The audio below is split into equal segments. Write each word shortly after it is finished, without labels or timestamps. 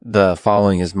The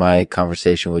following is my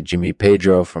conversation with Jimmy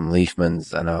Pedro from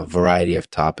Lehmanns on a variety of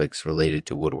topics related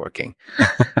to woodworking.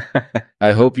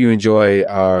 I hope you enjoy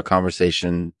our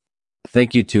conversation.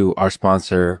 Thank you to our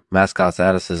sponsor, Mascots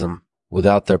Atticism.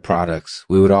 Without their products,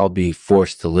 we would all be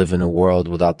forced to live in a world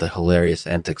without the hilarious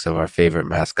antics of our favorite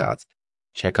mascots.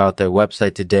 Check out their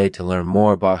website today to learn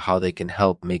more about how they can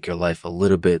help make your life a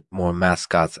little bit more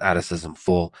Mascots Atticism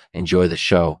full. Enjoy the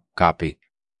show. Copy.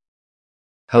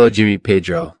 Hello, Jimmy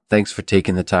Pedro. Thanks for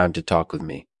taking the time to talk with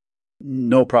me.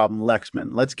 No problem, Lexman.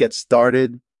 Let's get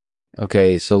started.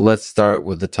 Okay, so let's start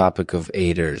with the topic of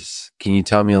aiders. Can you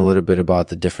tell me a little bit about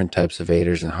the different types of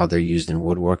aiders and how they're used in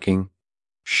woodworking?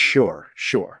 Sure.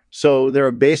 So there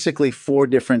are basically 4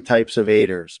 different types of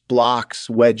aiders: blocks,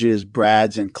 wedges,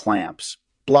 brads, and clamps.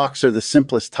 Blocks are the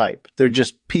simplest type. They're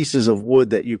just pieces of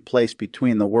wood that you place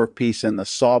between the workpiece and the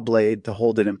saw blade to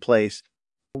hold it in place.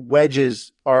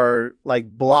 Wedges are like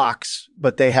blocks,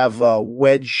 but they have a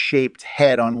wedge-shaped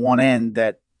head on one end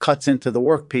that cuts into the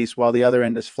workpiece while the other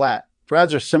end is flat.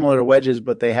 Brads are similar to wedges,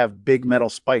 but they have big metal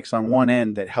spikes on one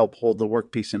end that help hold the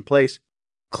workpiece in place.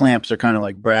 Clamps are kind of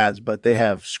like brads, but they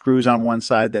have screws on one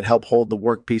side that help hold the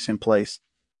workpiece in place.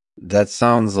 That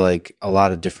sounds like a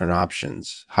lot of different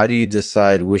options. How do you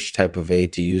decide which type of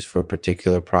aid to use for a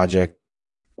particular project?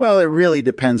 Well, it really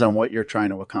depends on what you're trying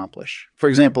to accomplish. For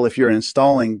example, if you're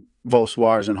installing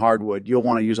Voussoirs and hardwood, you'll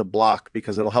want to use a block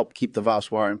because it'll help keep the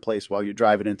Voussoir in place while you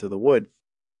drive it into the wood.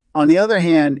 On the other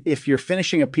hand, if you're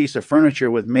finishing a piece of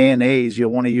furniture with Mayonnaise, you'll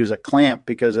want to use a clamp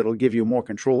because it'll give you more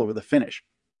control over the finish.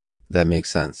 That makes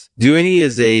sense. Do any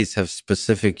aids have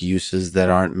specific uses that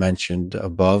aren't mentioned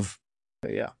above?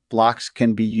 Yeah, blocks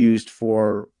can be used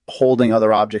for holding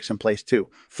other objects in place too.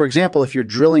 For example, if you're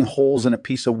drilling holes in a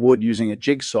piece of wood using a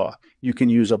jigsaw, you can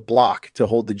use a block to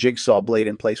hold the jigsaw blade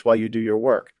in place while you do your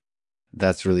work.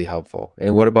 That's really helpful.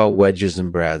 And what about wedges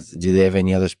and brads? Do they have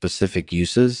any other specific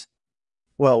uses?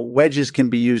 Well, wedges can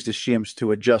be used as shims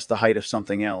to adjust the height of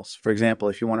something else. For example,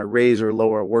 if you want to raise or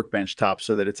lower a workbench top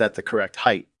so that it's at the correct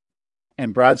height.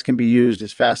 And brads can be used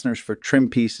as fasteners for trim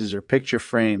pieces or picture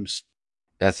frames.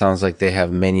 That sounds like they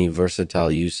have many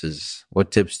versatile uses. What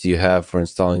tips do you have for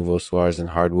installing Voussoirs in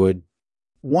hardwood?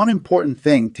 One important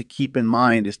thing to keep in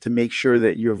mind is to make sure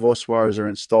that your Voussoirs are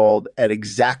installed at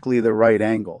exactly the right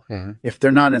angle. Mm-hmm. If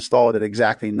they're not installed at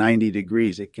exactly 90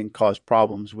 degrees, it can cause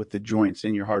problems with the joints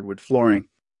in your hardwood flooring.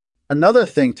 Another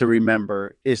thing to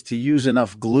remember is to use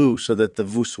enough glue so that the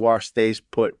voussoir stays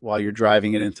put while you're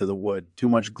driving it into the wood. Too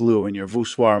much glue and your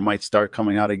voussoir might start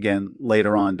coming out again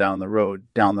later on down the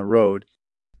road.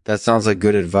 That sounds like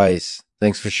good advice.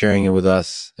 Thanks for sharing it with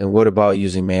us. And what about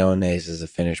using mayonnaise as a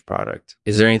finished product?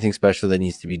 Is there anything special that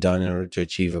needs to be done in order to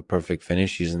achieve a perfect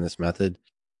finish using this method?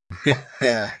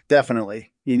 Yeah,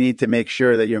 definitely. You need to make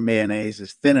sure that your mayonnaise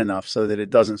is thin enough so that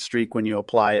it doesn't streak when you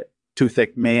apply it. Too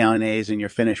thick mayonnaise and your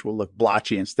finish will look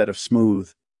blotchy instead of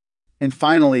smooth. And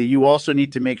finally, you also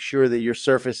need to make sure that your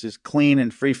surface is clean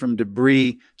and free from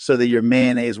debris so that your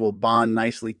mayonnaise will bond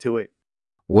nicely to it.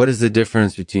 What is the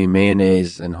difference between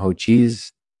mayonnaise and hoe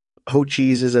cheese? Hoe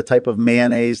cheese is a type of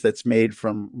mayonnaise that's made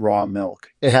from raw milk.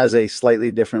 It has a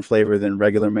slightly different flavor than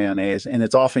regular mayonnaise, and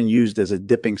it's often used as a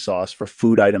dipping sauce for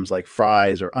food items like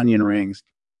fries or onion rings.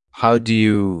 How do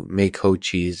you make hoe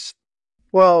cheese?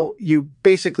 Well, you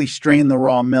basically strain the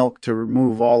raw milk to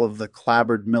remove all of the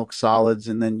clabbered milk solids,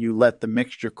 and then you let the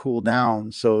mixture cool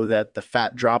down so that the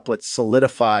fat droplets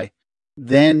solidify.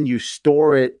 Then you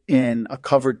store it in a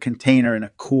covered container in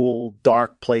a cool,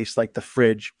 dark place like the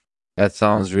fridge. That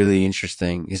sounds really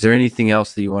interesting. Is there anything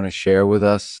else that you want to share with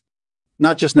us?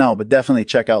 Not just now, but definitely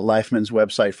check out Lehmann's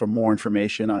website for more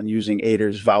information on using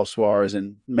aiders, Voussoirs,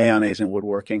 and mayonnaise in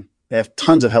woodworking. They have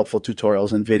tons of helpful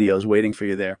tutorials and videos waiting for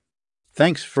you there.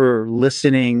 Thanks for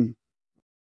listening.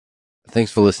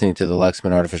 Thanks for listening to the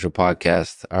Lexman Artificial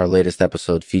Podcast, our latest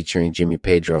episode featuring Jimmy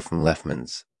Pedro from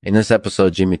Lehmanns. In this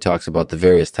episode, Jimmy talks about the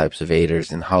various types of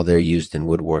aiders and how they're used in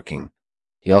woodworking.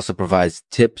 He also provides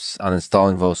tips on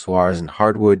installing Voussoirs in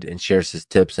hardwood and shares his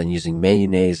tips on using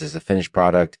mayonnaise as a finished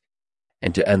product.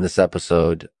 And to end this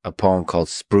episode, a poem called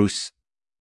Spruce.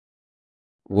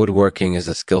 Woodworking is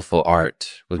a skillful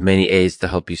art with many aids to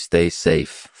help you stay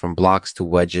safe, from blocks to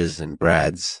wedges and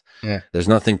brads. Yeah. There's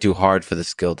nothing too hard for the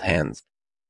skilled hands.